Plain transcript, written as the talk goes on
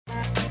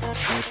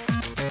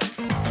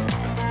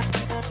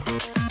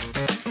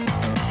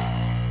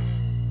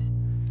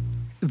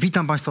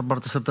Witam Państwa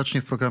bardzo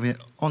serdecznie w programie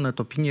Onet,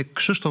 Opinie.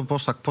 Krzysztof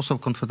Bosak, poseł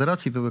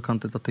Konfederacji, były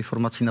kandydat tej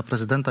formacji na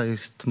prezydenta,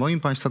 jest moim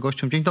Państwa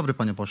gościem. Dzień dobry,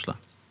 panie pośle.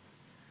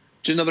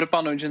 Dzień dobry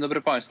panu i dzień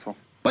dobry państwu.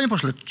 Panie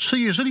pośle, czy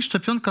jeżeli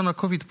szczepionka na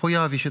COVID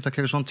pojawi się, tak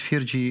jak rząd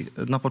twierdzi,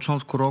 na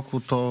początku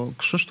roku, to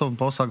Krzysztof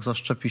Bosak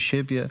zaszczepi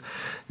siebie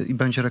i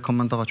będzie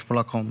rekomendować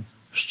Polakom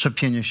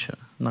szczepienie się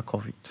na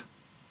COVID?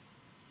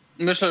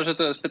 Myślę, że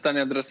to jest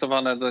pytanie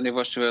adresowane do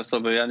niewłaściwej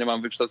osoby. Ja nie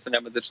mam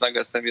wykształcenia medycznego,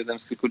 jestem jednym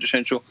z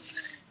kilkudziesięciu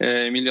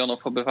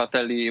milionów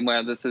obywateli i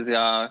moja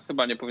decyzja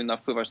chyba nie powinna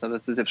wpływać na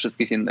decyzje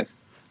wszystkich innych.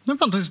 No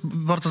pan, to jest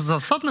bardzo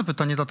zasadne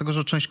pytanie, dlatego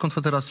że część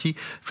Konfederacji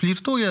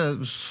flirtuje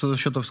z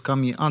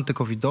środowiskami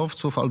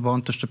antykowidowców albo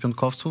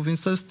antyszczepionkowców,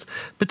 więc to jest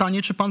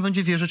pytanie, czy pan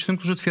będzie wierzyć tym,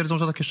 którzy twierdzą,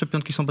 że takie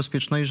szczepionki są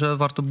bezpieczne i że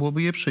warto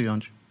byłoby je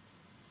przyjąć?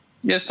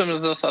 Jestem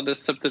z zasady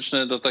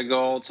sceptyczny do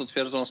tego, co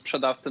twierdzą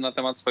sprzedawcy na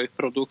temat swoich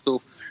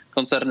produktów.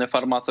 Koncerny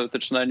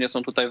farmaceutyczne nie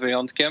są tutaj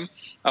wyjątkiem,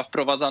 a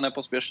wprowadzane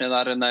pospiesznie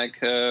na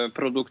rynek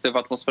produkty w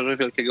atmosferze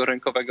wielkiego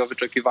rynkowego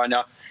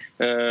wyczekiwania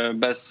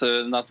bez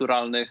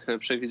naturalnych,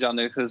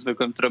 przewidzianych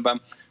zwykłym trybem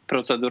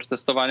procedur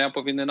testowania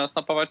powinny nas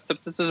napawać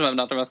sceptycyzmem.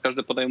 Natomiast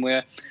każdy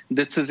podejmuje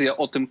decyzję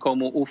o tym,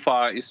 komu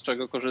ufa i z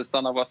czego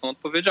korzysta na własną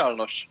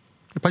odpowiedzialność.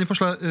 Panie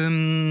pośle,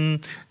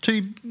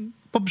 czyli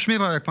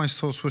pobrzmiewa, jak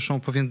państwo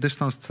słyszą, pewien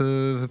dystans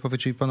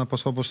wypowiedzi pana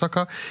posła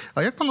Bosaka.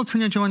 A jak pan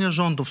ocenia działania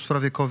rządu w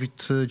sprawie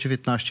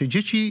COVID-19?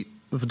 Dzieci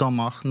w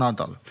domach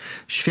nadal.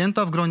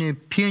 Święta w gronie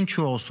 5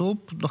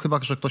 osób, no chyba,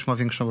 że ktoś ma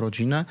większą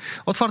rodzinę.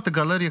 Otwarte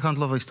galerie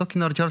handlowe i stoki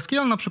narciarskie,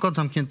 ale na przykład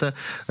zamknięte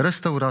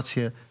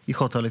restauracje i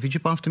hotele. Widzi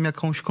pan w tym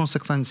jakąś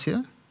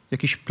konsekwencję?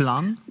 Jakiś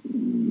plan?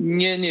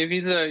 Nie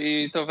widzę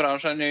i to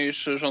wrażenie,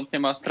 iż rząd nie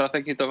ma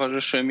strategii,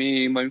 towarzyszy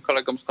mi i moim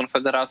kolegom z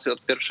Konfederacji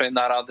od pierwszej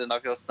narady na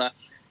wiosnę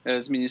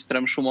z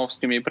ministrem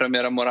Szumowskim i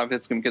premierem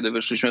Morawieckim, kiedy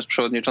wyszliśmy z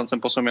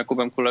przewodniczącym posłem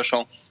Jakubem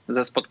Kuleszą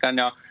ze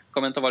spotkania.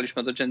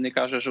 Komentowaliśmy do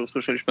dziennikarzy, że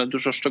usłyszeliśmy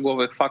dużo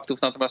szczegółowych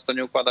faktów, natomiast to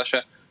nie układa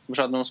się w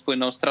żadną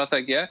spójną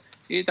strategię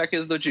i tak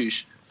jest do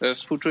dziś.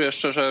 Współczuję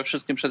szczerze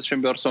wszystkim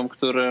przedsiębiorcom,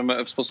 którym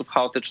w sposób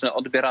chaotyczny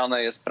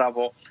odbierane jest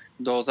prawo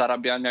do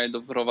zarabiania i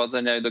do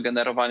prowadzenia i do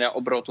generowania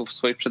obrotów w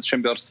swoich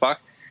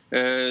przedsiębiorstwach.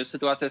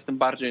 Sytuacja jest tym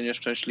bardziej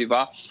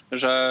nieszczęśliwa,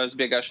 że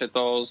zbiega się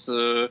to z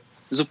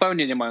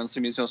zupełnie nie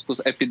mającymi w związku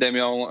z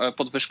epidemią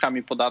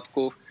podwyżkami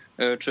podatków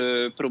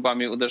czy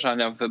próbami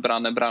uderzania w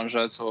wybrane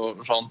branże, co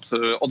rząd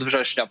od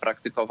września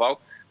praktykował.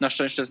 Na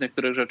szczęście z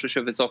niektórych rzeczy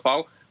się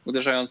wycofał,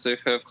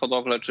 uderzających w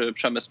hodowlę, czy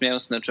przemysł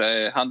mięsny,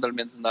 czy handel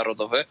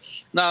międzynarodowy.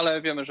 No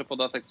ale wiemy, że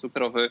podatek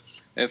cukrowy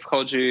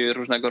wchodzi,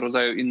 różnego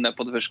rodzaju inne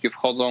podwyżki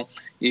wchodzą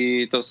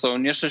i to są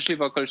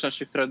nieszczęśliwe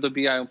okoliczności, które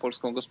dobijają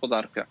polską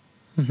gospodarkę.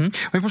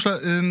 Panie pośle,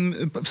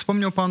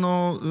 wspomniał pan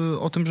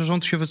o tym, że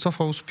rząd się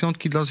wycofał z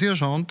piątki dla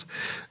zwierząt.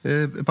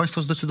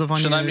 Państwo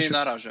zdecydowanie... Przynajmniej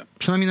na razie.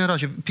 Przynajmniej na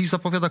razie. PiS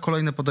zapowiada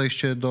kolejne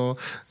podejście do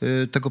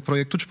tego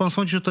projektu. Czy pan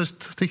sądzi, że to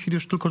jest w tej chwili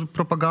już tylko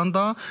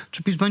propaganda?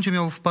 Czy PiS będzie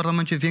miał w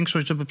parlamencie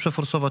większość, żeby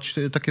przeforsować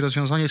takie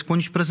rozwiązanie i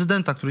skłonić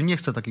prezydenta, który nie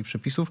chce takich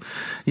przepisów,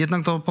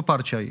 jednak do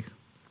poparcia ich?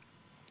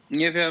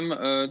 Nie wiem,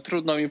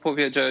 trudno mi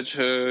powiedzieć.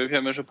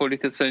 Wiemy, że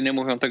politycy nie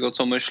mówią tego,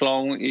 co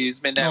myślą i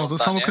zmieniają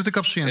zdanie.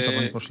 Samokrytyka przyjęta,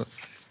 panie pośle.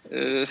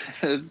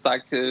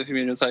 Tak, w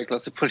imieniu całej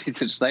klasy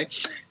politycznej.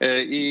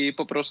 I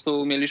po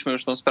prostu mieliśmy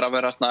już tą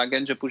sprawę raz na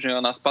agendzie, później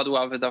ona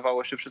spadła,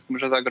 wydawało się wszystkim,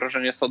 że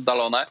zagrożenie jest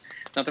oddalone.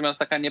 Natomiast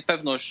taka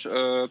niepewność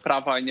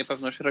prawa i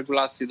niepewność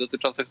regulacji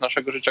dotyczących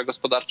naszego życia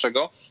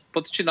gospodarczego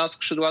podcina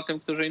skrzydła tym,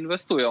 którzy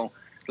inwestują.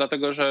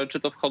 Dlatego, że czy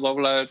to w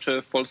hodowlę,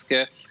 czy w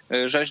polskie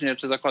rzeźnie,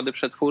 czy zakłady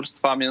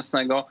przetwórstwa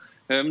mięsnego,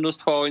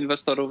 mnóstwo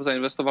inwestorów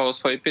zainwestowało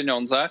swoje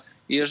pieniądze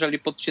i jeżeli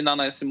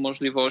podcinana jest im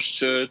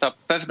możliwość, ta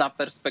pewna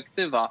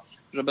perspektywa,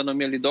 że będą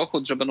mieli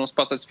dochód, że będą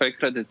spłacać swoje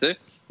kredyty,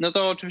 no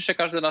to oczywiście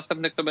każdy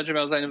następny, kto będzie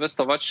miał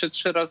zainwestować, się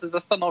 3 razy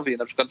zastanowi,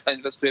 na przykład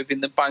zainwestuje w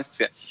innym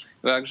państwie.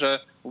 Także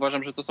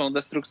uważam, że to są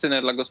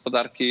destrukcyjne dla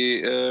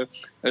gospodarki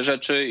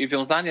rzeczy i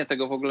wiązanie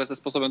tego w ogóle ze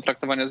sposobem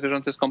traktowania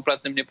zwierząt jest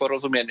kompletnym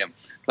nieporozumieniem.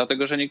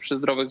 Dlatego, że nikt przy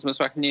zdrowych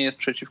zmysłach nie jest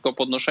przeciwko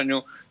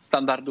podnoszeniu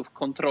standardów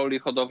kontroli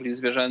hodowli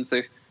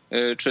zwierzęcych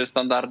czy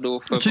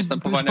standardów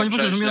postępowania Panie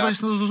Boże, żebym ja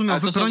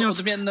zrozumiał.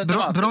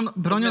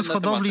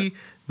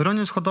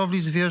 Broniąc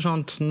hodowli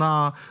zwierząt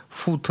na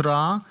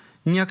futra,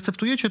 nie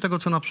akceptujecie tego,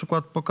 co na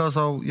przykład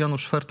pokazał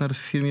Janusz Fertner w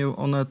filmie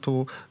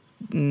Onetu,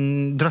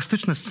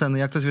 drastyczne sceny,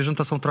 jak te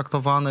zwierzęta są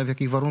traktowane, w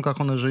jakich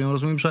warunkach one żyją.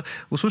 Rozumiem, że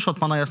usłyszę od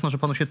pana jasno, że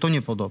panu się to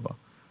nie podoba.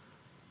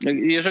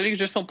 Jeżeli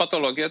gdzieś są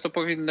patologie, to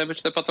powinny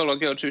być te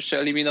patologie oczywiście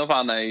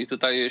eliminowane i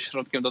tutaj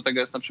środkiem do tego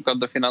jest na przykład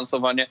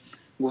dofinansowanie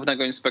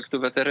Głównego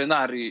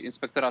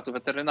Inspektoratu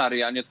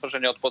Weterynarii, a nie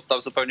tworzenie od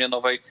podstaw zupełnie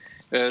nowej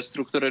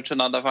struktury czy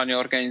nadawanie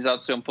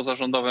organizacjom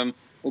pozarządowym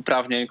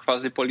uprawnień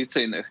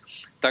quasi-policyjnych.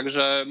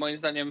 Także moim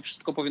zdaniem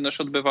wszystko powinno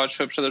się odbywać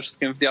przede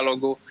wszystkim w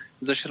dialogu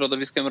ze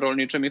środowiskiem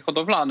rolniczym i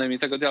hodowlanym i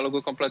tego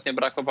dialogu kompletnie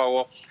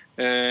brakowało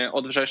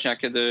od września,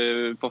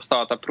 kiedy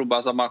powstała ta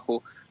próba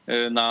zamachu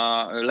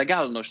na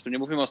legalność, tu nie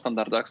mówimy o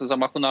standardach, to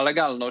zamachu na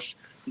legalność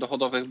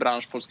dochodowych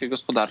branż polskiej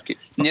gospodarki.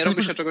 Nie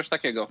robi się czegoś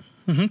takiego.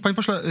 Panie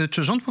pośle,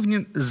 czy rząd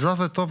powinien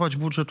zawetować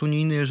budżet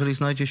unijny, jeżeli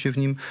znajdzie się w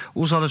nim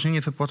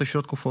uzależnienie wypłaty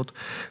środków od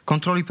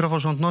kontroli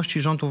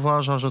praworządności? Rząd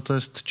uważa, że to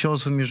jest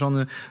cios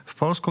wymierzony w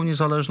polską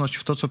niezależność,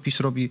 w to, co PiS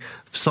robi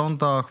w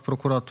sądach, w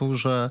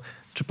prokuraturze.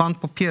 Czy pan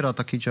popiera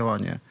takie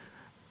działanie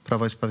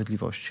Prawa i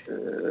Sprawiedliwości?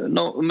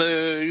 No,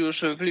 my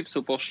już w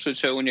lipcu po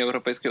szczycie Unii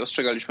Europejskiej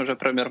ostrzegaliśmy, że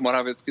premier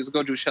Morawiecki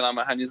zgodził się na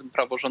mechanizm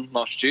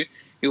praworządności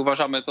i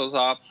uważamy to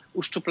za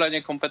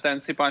uszczuplenie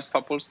kompetencji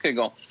państwa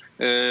polskiego,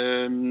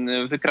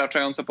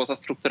 wykraczające poza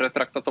strukturę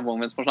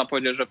traktatową. Więc można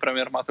powiedzieć, że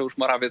premier Mateusz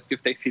Morawiecki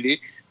w tej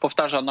chwili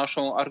powtarza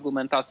naszą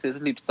argumentację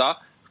z lipca,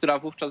 która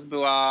wówczas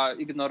była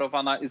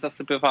ignorowana i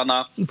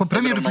zasypywana. Bo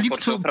premier w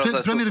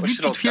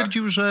lipcu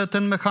twierdził, że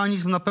ten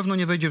mechanizm na pewno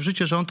nie wejdzie w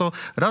życie, że on to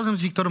razem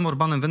z Viktorem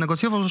Orbánem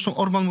wynegocjował. Zresztą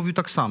Orbán mówił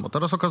tak samo.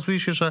 Teraz okazuje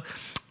się, że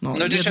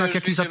jednak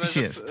jakiś zapis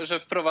jest. Że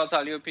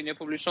wprowadzali opinię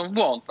publiczną w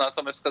błąd, na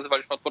co my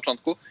wskazywaliśmy od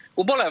początku.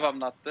 Ubolewam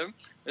nad tym,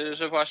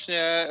 że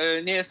właśnie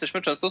nie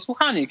jesteśmy często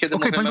słuchani, kiedy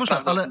mówimy panie pośle,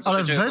 prawdę o tym, co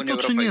się dzieje w Unii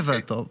weto czy nie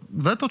Europejskiej. weto?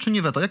 Weto czy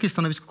nie weto? Jakie jest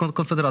stanowisko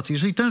Konfederacji,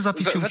 jeżeli ten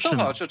zapis się utrzyma?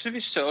 Wetować,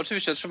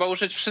 oczywiście. Trzeba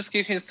użyć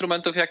wszystkich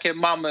instrumentów, jakie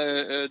mamy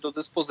do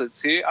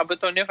dyspozycji, aby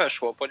to nie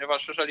weszło,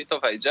 ponieważ jeżeli to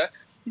wejdzie,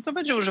 to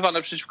będzie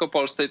używane przeciwko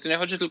Polsce i tu nie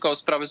chodzi tylko o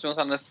sprawy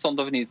związane z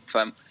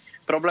sądownictwem.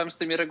 Problem z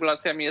tymi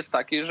regulacjami jest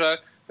taki,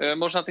 że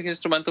można tych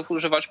instrumentów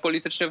używać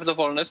politycznie w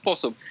dowolny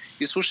sposób.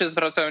 I słusznie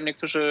zwracają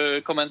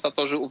niektórzy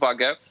komentatorzy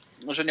uwagę,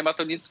 że nie ma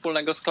to nic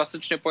wspólnego z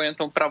klasycznie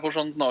pojętą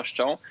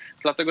praworządnością,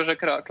 dlatego że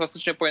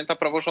klasycznie pojęta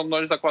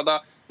praworządność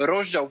zakłada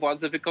rozdział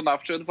władzy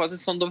wykonawczej od władzy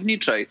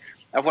sądowniczej,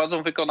 a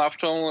władzą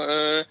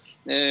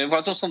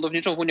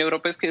sądowniczą w Unii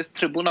Europejskiej jest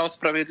Trybunał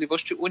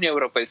Sprawiedliwości Unii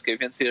Europejskiej,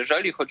 więc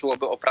jeżeli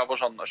chodziłoby o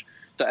praworządność,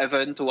 to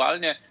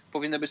ewentualnie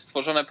powinny być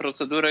stworzone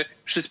procedury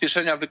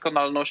przyspieszenia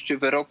wykonalności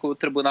wyroku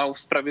Trybunału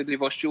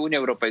Sprawiedliwości Unii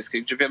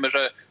Europejskiej, gdzie wiemy,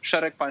 że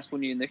szereg państw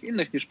unijnych,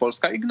 innych niż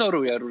Polska,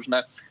 ignoruje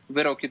różne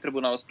wyroki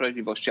Trybunału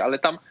Sprawiedliwości. Ale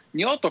tam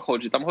nie o to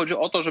chodzi. Tam chodzi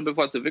o to, żeby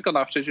władzy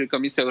wykonawczej, czyli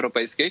Komisji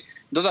Europejskiej,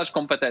 dodać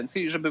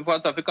kompetencji i żeby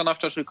władza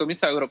wykonawcza, czyli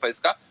Komisja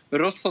Europejska,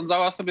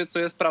 rozsądzała sobie, co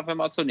jest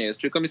prawem, a co nie jest.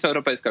 Czyli Komisja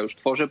Europejska już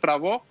tworzy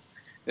prawo,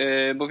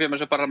 bo wiemy,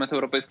 że Parlament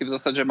Europejski w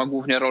zasadzie ma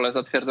głównie rolę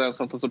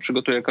zatwierdzającą to, co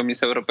przygotuje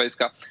Komisja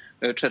Europejska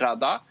czy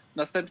Rada.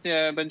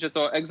 Następnie będzie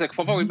to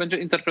egzekwował i będzie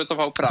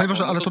interpretował prawo.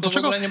 Boże, ale to w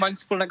ogóle nie ma nic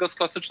wspólnego z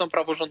klasyczną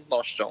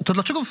praworządnością. To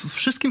dlaczego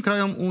wszystkim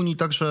krajom Unii,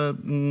 także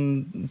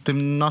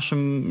tym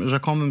naszym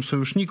rzekomym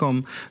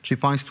sojusznikom,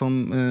 czyli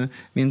państwom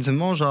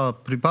Międzymorza,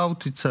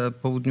 Prybałtyce,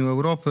 południu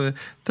Europy,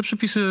 te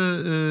przepisy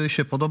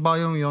się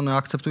podobają i one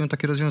akceptują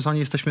takie rozwiązanie?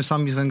 Jesteśmy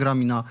sami z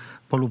Węgrami na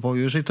polu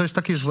boju. Jeżeli to jest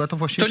takie złe, to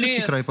właściwie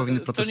wszystkie kraje powinny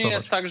protestować. To nie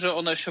jest tak, że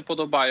one się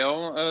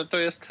podobają. To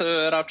jest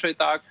raczej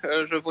tak,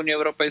 że w Unii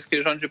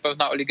Europejskiej rządzi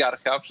pewna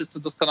oligarchia. Wszyscy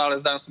doskonale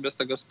zdają sobie z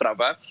tego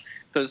sprawę.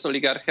 To jest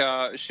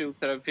oligarchia sił,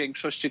 które w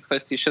większości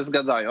kwestii się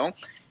zgadzają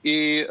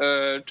i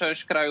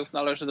część krajów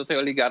należy do tej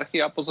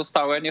oligarchii, a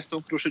pozostałe nie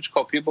chcą kruszyć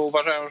kopii, bo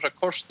uważają, że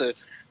koszty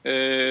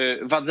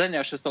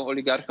wadzenia się z tą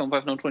oligarchią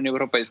wewnątrz Unii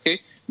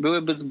Europejskiej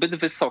byłyby zbyt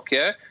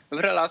wysokie w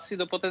relacji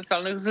do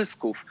potencjalnych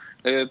zysków.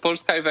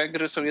 Polska i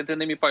Węgry są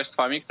jedynymi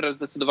państwami, które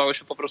zdecydowały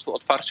się po prostu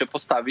otwarcie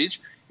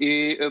postawić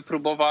i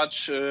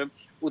próbować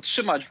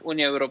utrzymać w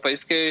Unii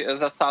Europejskiej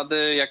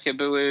zasady, jakie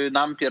były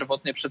nam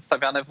pierwotnie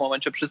przedstawiane w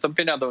momencie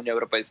przystąpienia do Unii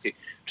Europejskiej.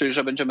 Czyli,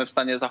 że będziemy w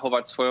stanie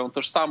zachować swoją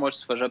tożsamość w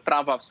sferze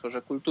prawa, w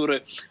sferze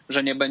kultury,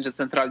 że nie będzie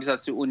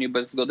centralizacji Unii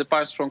bez zgody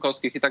państw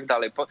członkowskich i tak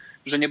dalej,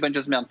 że nie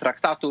będzie zmian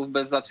traktatów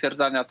bez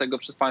zatwierdzania tego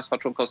przez państwa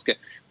członkowskie.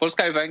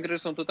 Polska i Węgry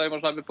są tutaj,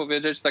 można by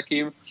powiedzieć,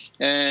 takim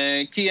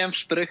kijem w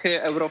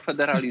szprychy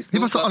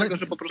eurofederalistów, dlatego,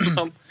 że po prostu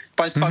są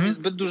państwami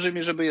zbyt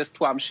dużymi, żeby je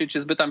stłamsić i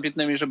zbyt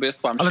ambitnymi, żeby je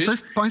stłamsić. Ale to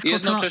jest pańska i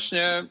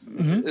jednocześnie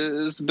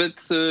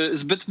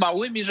zbyt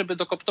małymi, żeby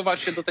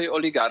dokoptować się do tej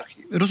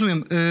oligarchii.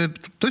 Rozumiem.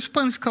 To jest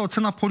pańska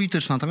ocena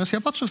polityczna. Natomiast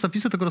ja patrzę w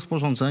zapisy tego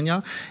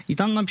rozporządzenia i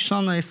tam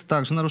napisane jest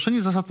tak, że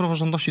naruszenie zasad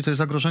praworządności to jest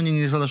zagrożenie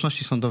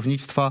niezależności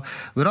sądownictwa,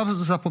 brak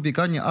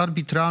zapobiegania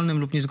arbitralnym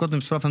lub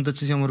niezgodnym z prawem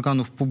decyzjom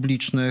organów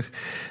publicznych,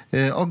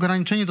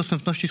 ograniczenie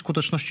dostępności i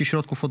skuteczności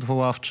środków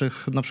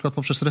odwoławczych, na przykład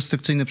poprzez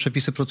restrykcyjne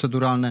przepisy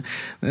proceduralne,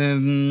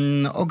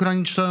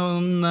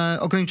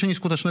 ograniczenie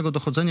skutecznego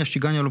dochodzenia,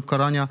 ścigania lub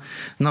karania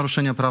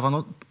naruszenia prawa.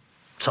 No,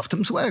 co w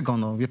tym złego?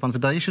 No, wie pan,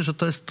 wydaje się, że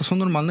to są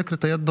normalne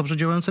kryteria dobrze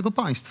działającego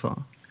państwa.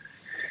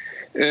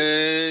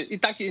 I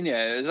tak i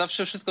nie.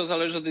 Zawsze wszystko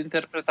zależy od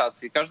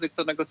interpretacji. Każdy,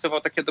 kto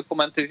negocjował takie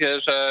dokumenty, wie,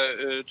 że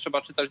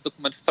trzeba czytać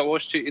dokument w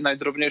całości i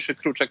najdrobniejszy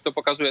kruczek. To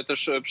pokazuje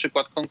też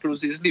przykład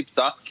konkluzji z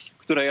lipca,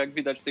 które jak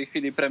widać w tej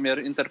chwili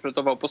premier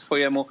interpretował po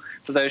swojemu.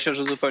 Zdaje się,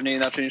 że zupełnie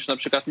inaczej niż na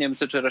przykład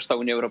Niemcy czy reszta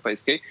Unii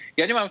Europejskiej.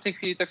 Ja nie mam w tej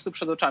chwili tekstu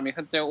przed oczami.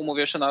 Chętnie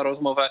umówię się na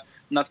rozmowę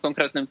nad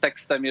konkretnym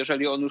tekstem,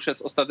 jeżeli on już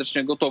jest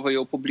ostatecznie gotowy i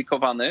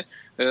opublikowany,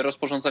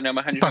 rozporządzenia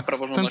mechanizmu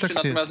praworządności.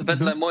 Natomiast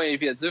wedle mojej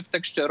wiedzy w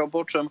tekście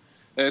roboczym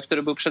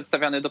który był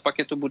przedstawiany do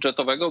pakietu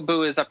budżetowego,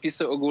 były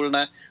zapisy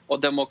ogólne o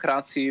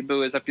demokracji,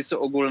 były zapisy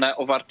ogólne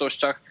o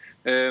wartościach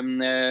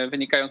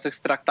wynikających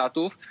z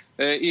traktatów.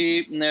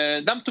 I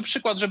dam tu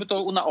przykład, żeby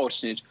to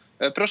unaocznić.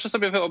 Proszę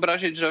sobie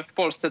wyobrazić, że w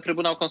Polsce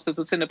Trybunał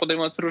Konstytucyjny,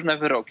 podejmując różne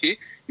wyroki,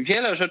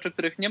 wiele rzeczy,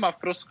 których nie ma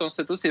wprost w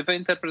Konstytucji,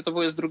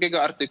 wyinterpretowuje z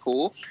drugiego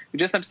artykułu,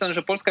 gdzie jest napisane,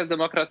 że Polska jest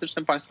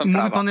demokratycznym państwem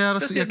prawa. Pan to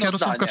jest jedno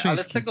zdanie, Kaczyński. ale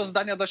z tego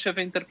zdania da się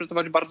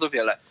wyinterpretować bardzo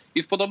wiele.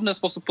 I w podobny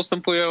sposób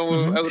postępują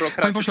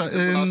eurokraci czy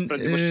Trybunał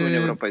Sprawiedliwości Unii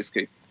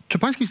Europejskiej. Czy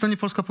pańskim zdaniem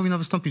Polska powinna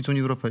wystąpić z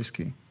Unii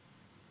Europejskiej?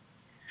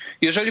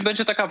 Jeżeli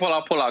będzie taka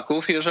wola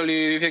Polaków,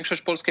 jeżeli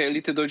większość polskiej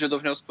elity dojdzie do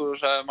wniosku,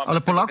 że mamy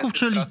ale Polaków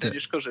czy elity?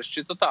 Niż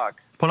korzyści, to tak.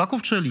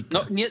 Polaków czy elity?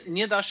 No,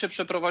 nie da się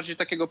przeprowadzić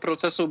takiego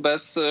procesu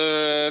bez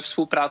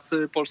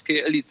współpracy polskiej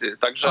elity.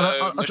 Także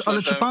myślę,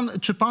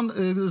 czy pan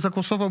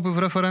zagłosowałby w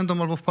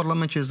referendum albo w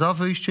parlamencie za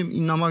wyjściem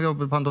i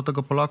namawiałby pan do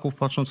tego Polaków,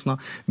 patrząc na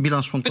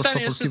bilans członkostwa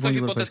Polski w Unii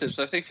Europejskiej? Pytanie jest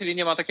hipotetyczne. W tej chwili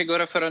nie ma takiego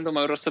referendum,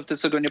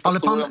 eurosceptycy go nie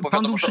postulują. Ale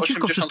pan był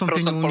przeciwko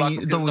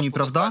przystąpieniu do Unii,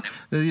 prawda?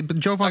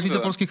 Działał pan w Lidze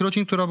Polskich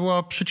Rodzin, która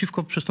była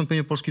przeciwko przystąpieniu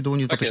Polski do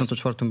Unii w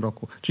 2004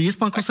 roku. Czyli jest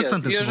pan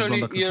konsekwentny w swoich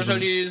poglądach?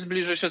 Jeżeli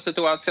zbliży się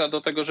sytuacja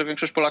do tego, że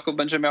większość Polaków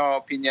będzie miała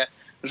opinię,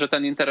 że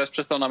ten interes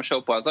przestał nam się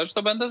opłacać,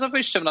 to będę za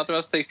wyjściem.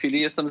 Natomiast w tej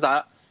chwili jestem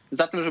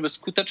za tym, żeby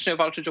skutecznie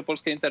walczyć o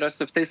polskie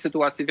interesy w tej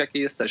sytuacji, w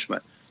jakiej jesteśmy.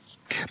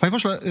 Panie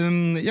pośle,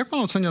 jak pan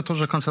ocenia to,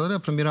 że kancelaria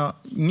premiera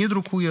nie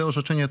drukuje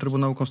orzeczenia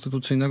Trybunału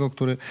Konstytucyjnego,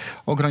 który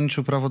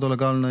ograniczył prawo do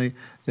legalnej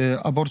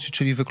aborcji,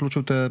 czyli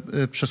wykluczył tę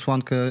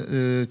przesłankę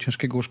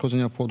ciężkiego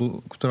uszkodzenia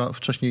płodu, która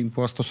wcześniej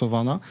była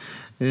stosowana?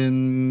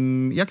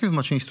 Jakie wy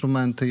macie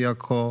instrumenty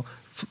jako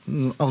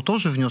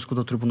autorzy wniosku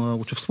do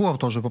Trybunału, czy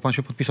współautorzy, bo pan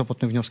się podpisał pod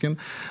tym wnioskiem,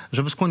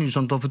 żeby skłonić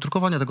rząd do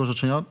wydrukowania tego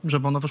orzeczenia,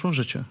 żeby ono weszło w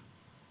życie?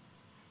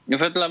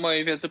 Wedle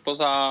mojej wiedzy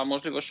poza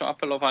możliwością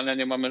apelowania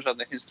nie mamy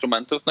żadnych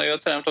instrumentów. No i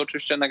oceniam to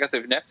oczywiście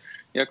negatywnie,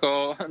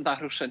 jako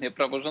naruszenie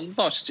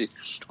praworządności.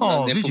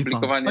 Widzi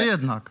pan,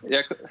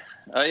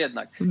 a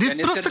jednak. Jest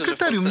proste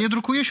kryterium, nie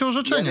drukuje się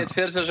orzeczenia. Ja nie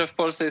twierdzę, że w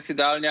Polsce jest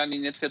idealnie, ani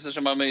nie twierdzę,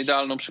 że mamy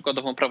idealną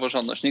przykładową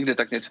praworządność. Nigdy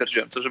tak nie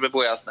twierdziłem, to żeby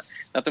było jasne.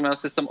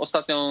 Natomiast jestem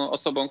ostatnią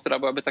osobą, która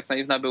byłaby tak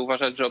naiwna, by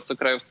uważać, że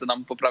obcokrajowcy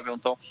nam poprawią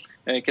to,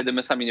 kiedy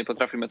my sami nie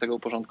potrafimy tego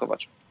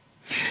uporządkować.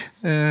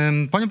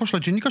 Panie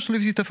pośle, dziennikarz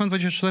telewizji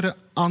TVN24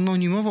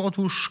 anonimowo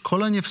odbył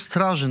szkolenie w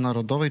Straży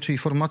Narodowej, czyli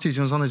formacji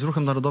związanej z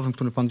Ruchem Narodowym,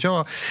 który pan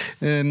działa.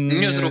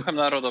 Nie z Ruchem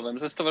Narodowym,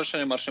 ze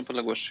Stowarzyszeniem Marsz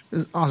Niepodległości.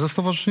 Ze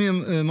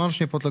Stowarzyszeniem Marsz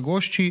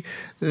Niepodległości,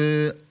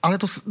 ale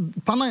to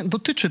pana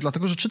dotyczy,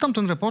 dlatego że czytam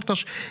ten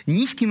reportaż.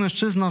 Niski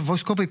mężczyzna w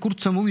wojskowej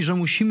kurtce mówi, że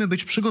musimy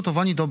być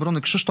przygotowani do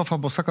obrony Krzysztofa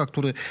Bosaka,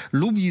 który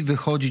lubi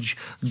wychodzić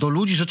do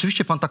ludzi.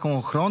 Rzeczywiście pan taką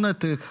ochronę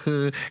tych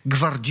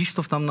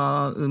gwardzistów tam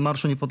na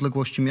Marszu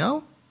Niepodległości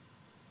miał?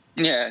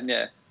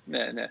 Nie.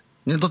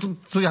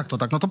 To jak to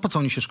tak? No to po co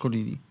oni się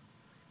szkolili?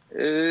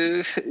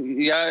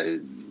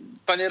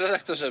 Panie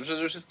redaktorze,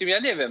 przede wszystkim ja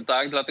nie wiem,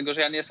 tak? Dlatego,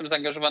 że ja nie jestem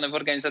zaangażowany w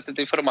organizację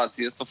tej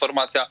formacji. Jest to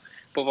formacja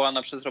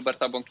powołana przez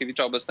Roberta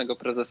Bąkiewicza, obecnego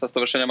prezesa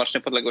Stowarzyszenia Marsz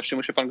Niepodległości.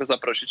 Musi pan go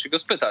zaprosić i go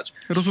spytać.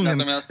 Rozumiem.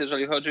 Natomiast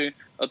jeżeli chodzi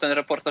o ten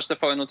reportaż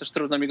TVN-u, też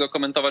trudno mi go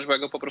komentować, bo ja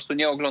go po prostu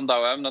nie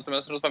oglądałem.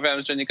 Natomiast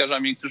rozmawiałem z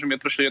dziennikarzami, którzy mnie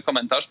prosili o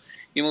komentarz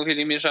i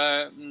mówili mi,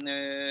 że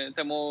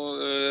temu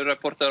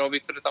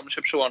reporterowi, który tam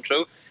się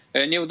przyłączył,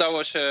 nie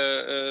udało się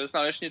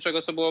znaleźć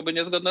niczego, co byłoby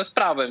niezgodne z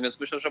prawem, więc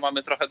myślę, że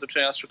mamy trochę do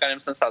czynienia z szukaniem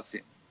sensacji.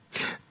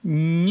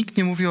 Nikt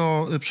nie mówi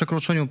o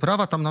przekroczeniu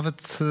prawa. Tam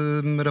nawet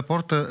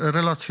reporter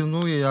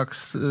relacjonuje,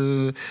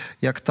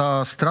 jak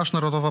ta Straż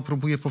Narodowa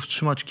próbuje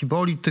powstrzymać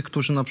kiboli, tych,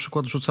 którzy na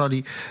przykład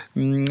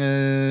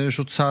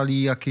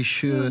rzucali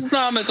jakieś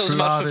Znamy to z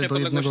Marszów do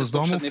jednego z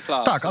domów.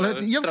 Tak, ale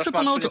ja chcę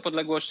pana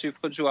Niepodległości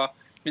wchodziła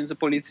między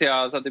policję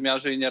a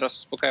zadymiarzy i nieraz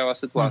uspokajała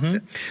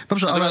sytuację.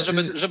 Dobrze, natomiast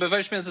żeby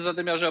wejść między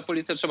zadymiarzy a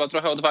policję, trzeba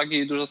trochę odwagi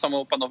i dużo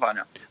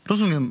samoopanowania.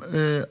 Rozumiem,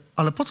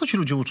 ale po co ci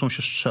ludzie uczą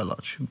się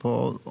strzelać?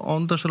 Bo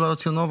on też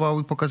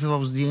relacjonował i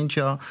pokazywał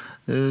zdjęcia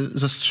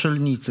ze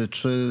strzelnicy.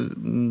 Czy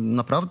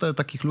naprawdę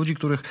takich ludzi,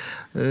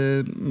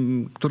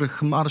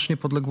 których Marsz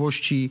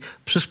Niepodległości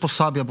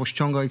przysposabia, bo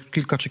ściąga ich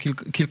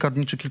kilka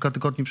dni czy kilka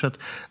tygodni przed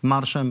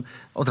marszem,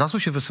 od razu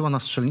się wysyła na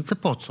strzelnicę?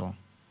 Po co?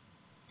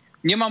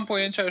 Nie mam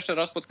pojęcia, jeszcze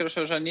raz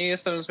podkreślę, że nie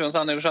jestem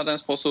związany w żaden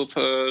sposób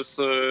z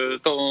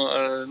tą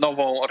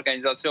nową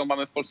organizacją.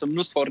 Mamy w Polsce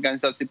mnóstwo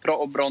organizacji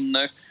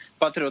proobronnych,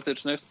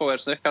 patriotycznych,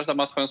 społecznych. Każda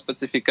ma swoją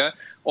specyfikę.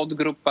 Od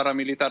grup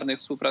paramilitarnych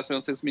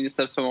współpracujących z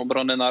Ministerstwem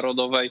Obrony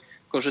Narodowej,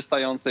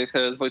 korzystających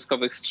z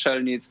wojskowych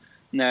strzelnic,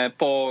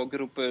 po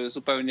grupy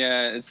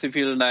zupełnie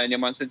cywilne, nie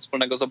mające nic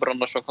wspólnego z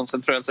obronnością,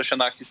 koncentrujące się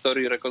na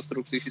historii i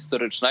rekonstrukcji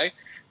historycznej.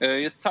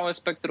 Jest całe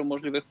spektrum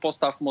możliwych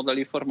postaw,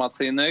 modeli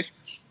formacyjnych.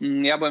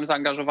 Ja byłem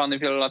zaangażowany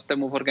wiele lat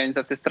temu w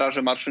organizację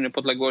Straży Marszu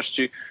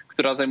Niepodległości,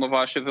 która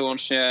zajmowała się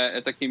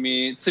wyłącznie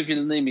takimi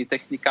cywilnymi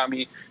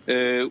technikami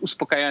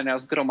uspokajania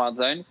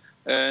zgromadzeń.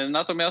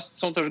 Natomiast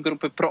są też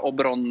grupy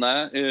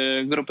proobronne,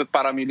 grupy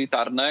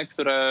paramilitarne,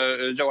 które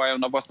działają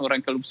na własną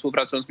rękę lub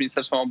współpracują z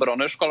Ministerstwem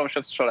Obrony, szkolą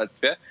się w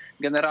strzelectwie.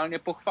 Generalnie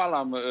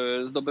pochwalam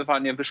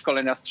zdobywanie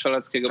wyszkolenia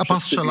strzeleckiego A pan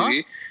przez strzela?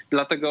 cywili.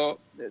 Dlatego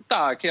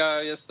tak, ja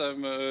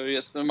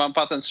mam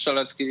patent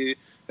strzelecki.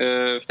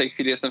 W tej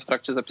chwili jestem w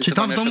trakcie Czy zapisywania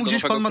tam w się domu do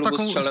gdzieś pan ma nowego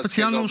klubu taką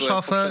specjalną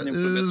strzeleckiego w szafę, poprzednim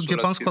klubie gdzie pan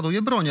strzeleckim.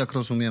 składuje broń, jak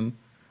rozumiem?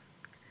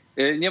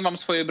 Nie mam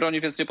swojej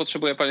broni, więc nie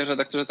potrzebuję, panie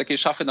redaktorze, takiej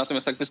szafy.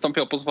 Natomiast jak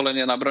wystąpię o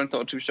pozwolenie na broń, to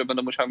oczywiście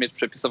będę musiał mieć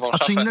przepisową A czy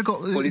szafę. innego,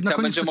 na Policja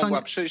koniec będzie pytanie,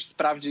 mogła przyjść,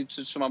 sprawdzić,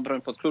 czy trzymam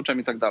broń pod kluczem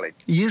i tak dalej.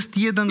 jest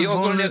jeden I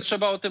ogólnie wolny...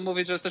 trzeba o tym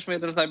mówić, że jesteśmy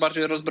jednym z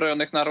najbardziej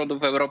rozbrojonych narodów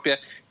w Europie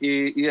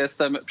i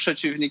jestem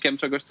przeciwnikiem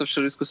czegoś, co w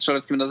środowisku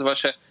strzeleckim nazywa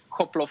się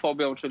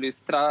hoplofobią, czyli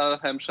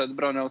strachem przed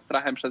bronią,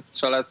 strachem przed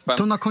strzelectwem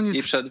To na koniec,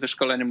 i przed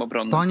wyszkoleniem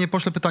obronnym. panie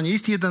pośle, pytanie.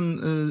 Jest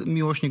jeden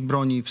miłośnik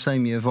broni w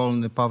Sejmie,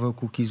 wolny, Paweł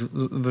Kukiz,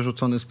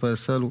 wyrzucony z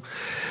PSL-u.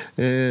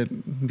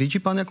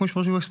 Widzi pan jakąś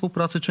możliwość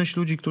współpracy? Część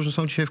ludzi, którzy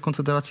są dzisiaj w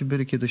Konfederacji,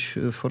 byli kiedyś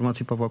w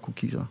formacji Pawła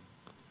Kukiza.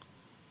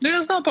 No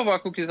ja znam Pawła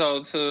Kukiza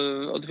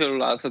od wielu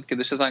lat, od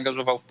kiedy się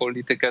zaangażował w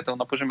politykę, tą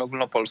na poziomie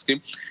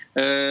ogólnopolskim.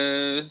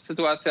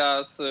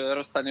 Sytuacja z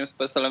rozstaniem z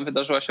PSL-em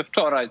wydarzyła się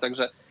wczoraj,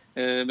 także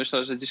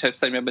myślę, że dzisiaj w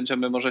Sejmie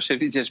będziemy może się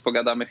widzieć,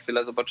 pogadamy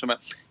chwilę, zobaczymy,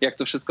 jak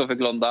to wszystko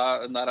wygląda.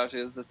 Na razie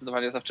jest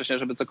zdecydowanie za wcześnie,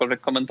 żeby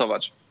cokolwiek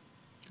komentować.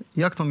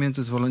 Jak to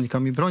między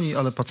zwolennikami broni,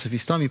 ale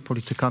pacyfistami,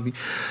 politykami?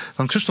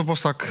 Pan Krzysztof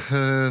Bosak,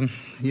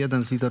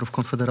 jeden z liderów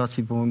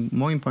Konfederacji, był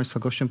moim państwa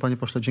gościem. Panie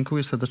pośle,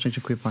 dziękuję serdecznie,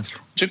 dziękuję państwu.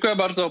 Dziękuję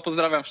bardzo,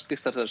 pozdrawiam wszystkich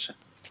serdecznie.